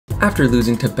After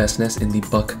losing to Bestness in the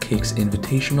Buck Cakes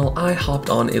Invitational, I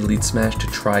hopped on Elite Smash to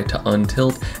try to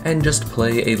untilt and just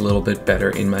play a little bit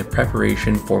better in my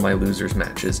preparation for my losers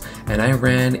matches, and I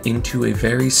ran into a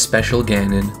very special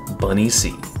Ganon,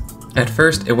 BunnyC. At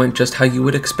first, it went just how you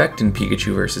would expect in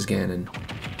Pikachu vs. Ganon.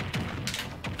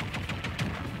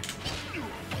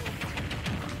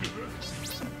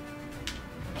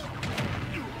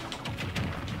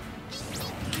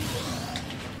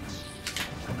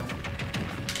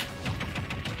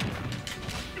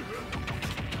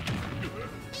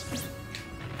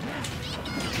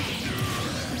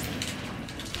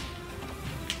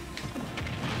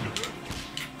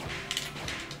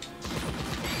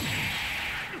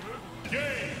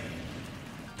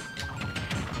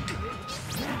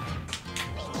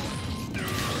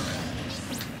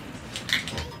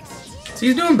 So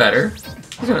he's doing better.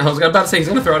 I was about to say he's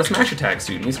gonna throw out a smash attack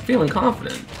soon. He's feeling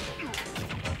confident.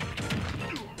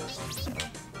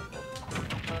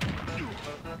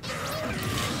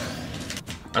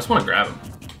 I just want to grab him.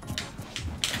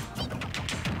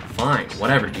 Fine,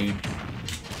 whatever, dude.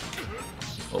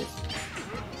 Oh.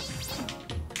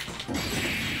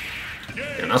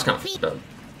 Yeah, that was kind of fucked up.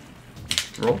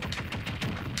 Roll.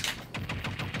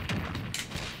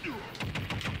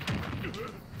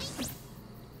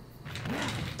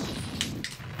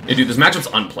 Hey, dude, this matchup's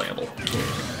unplayable.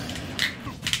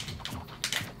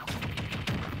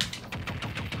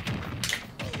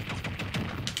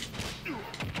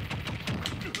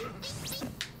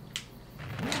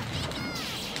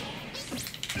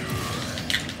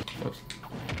 Oops.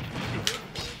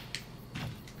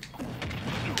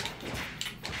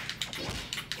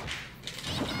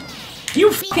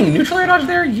 You fucking neutral air dodge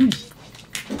there, you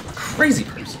crazy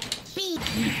person.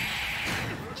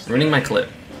 Ruining my clip.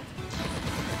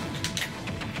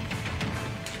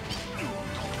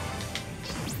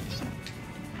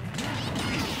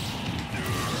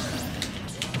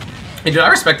 Hey, dude, I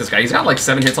respect this guy. He's got like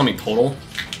 7 hits on me total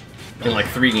in like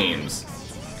 3 games.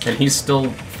 And he's still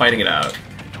fighting it out.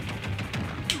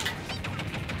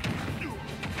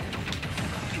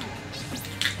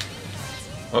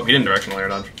 Oh, he didn't directional air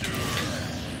dodge.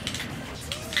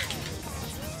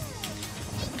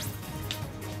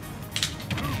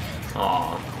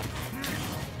 Aw.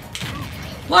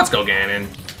 Let's go, Ganon.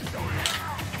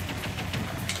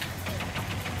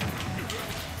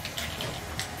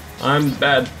 I'm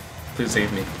bad. Please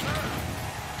save me.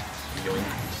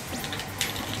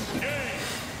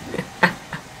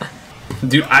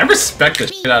 Dude, I respect the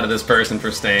shit out of this person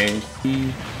for staying.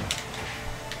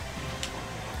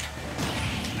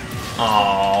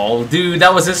 Oh, dude,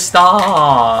 that was his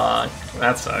stock.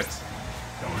 That sucks.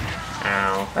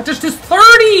 Ow. That just is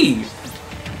 30!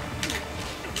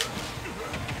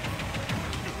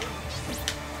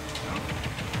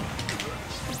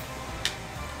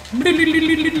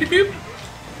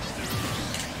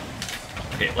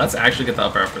 Okay, let's actually get the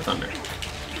up air for Thunder.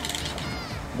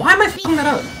 Why am I f***ing that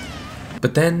up?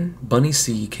 But then,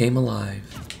 BunnyC came alive.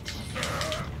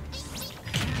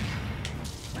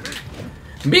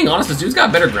 Being honest, this dude's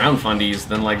got better ground fundies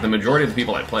than like the majority of the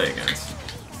people I play against.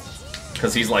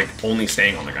 Because he's like only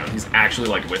staying on the ground. He's actually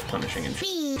like whiff punishing and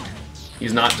shit.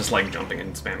 He's not just like jumping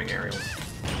and spamming aerials.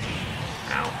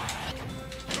 Ow.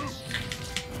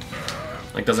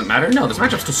 Like, doesn't matter? No, this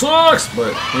matchup still sucks,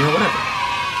 but, you know, whatever.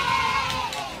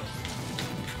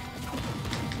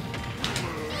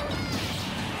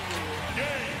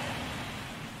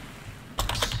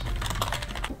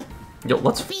 Yo,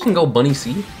 let's fucking go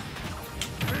BunnyC.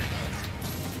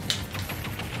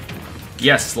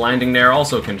 Yes, landing there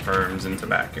also confirms into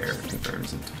back air.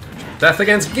 Confirms into potential death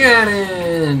against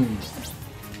Ganon!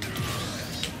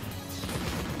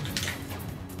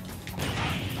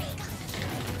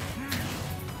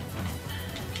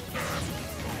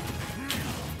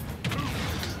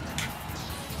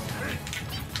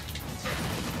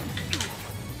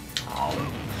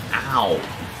 Ow.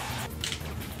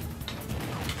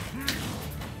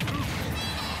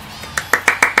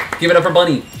 Give it up for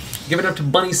Bunny. Give it up to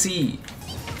BunnyC.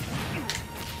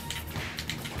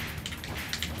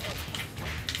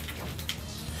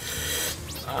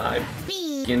 I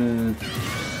fucking...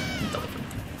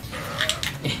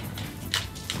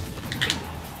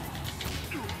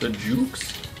 The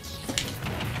jukes?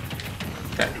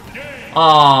 Okay.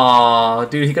 Aww,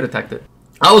 dude, he could have teched it.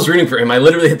 I was rooting for him. I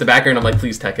literally hit the back air and I'm like,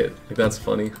 please tech it. Like, that's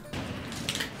funny.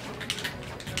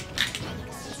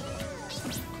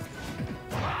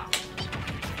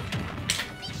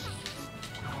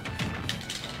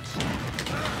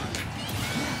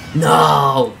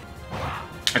 No!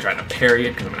 I tried to parry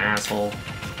it because I'm an asshole.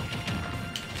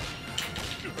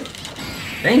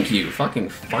 Thank you. Fucking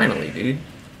finally, dude.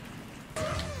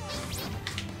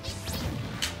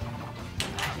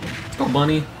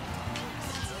 Bunny.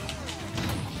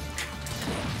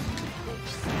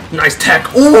 Nice tech.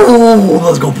 Oh,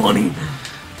 let's go, Bunny.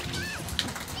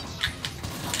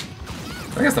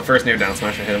 I guess the first near down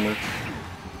smash I hit him with.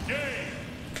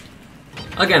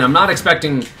 Again, I'm not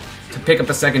expecting to pick up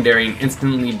the secondary and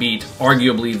instantly beat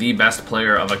arguably the best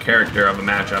player of a character of a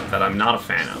matchup that I'm not a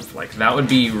fan of. Like, that would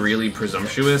be really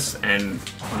presumptuous and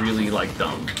really, like,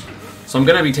 dumb. So I'm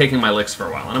gonna be taking my licks for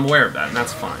a while, and I'm aware of that, and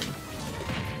that's fine.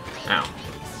 Ow.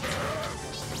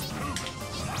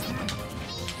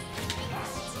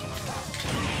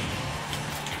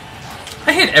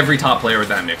 I hit every top player with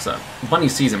that mix-up.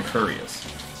 BunnyC's Imperious.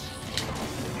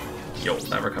 Yo,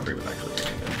 that recovery was actually really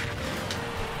good.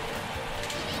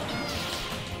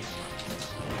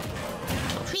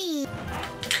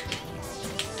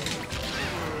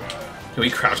 Can we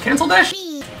crouch cancel dash?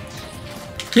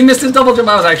 He missed his double jump,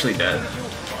 I was actually dead.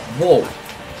 Whoa.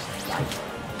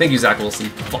 Thank you, Zach Wilson.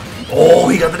 Fuck. Oh,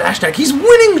 he got the dash attack. He's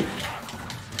winning!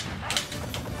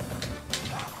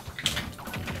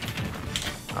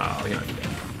 Oh, he might be dead.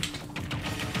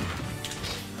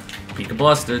 Pika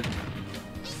busted.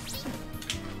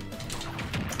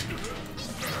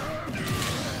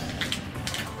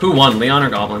 Who won, Leon or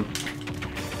Goblin?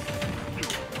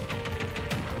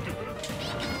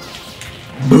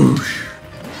 Boosh!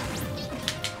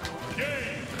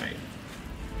 Right.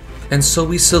 And so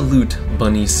we salute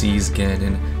BunnyC's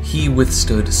Ganon. He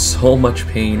withstood so much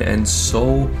pain and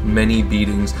so many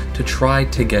beatings to try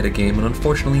to get a game, and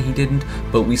unfortunately he didn't,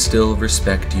 but we still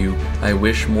respect you. I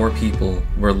wish more people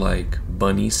were like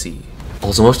BunnyC.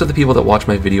 Also, most of the people that watch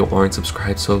my video aren't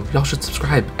subscribed, so y'all should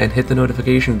subscribe and hit the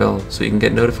notification bell so you can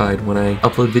get notified when I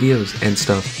upload videos and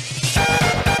stuff.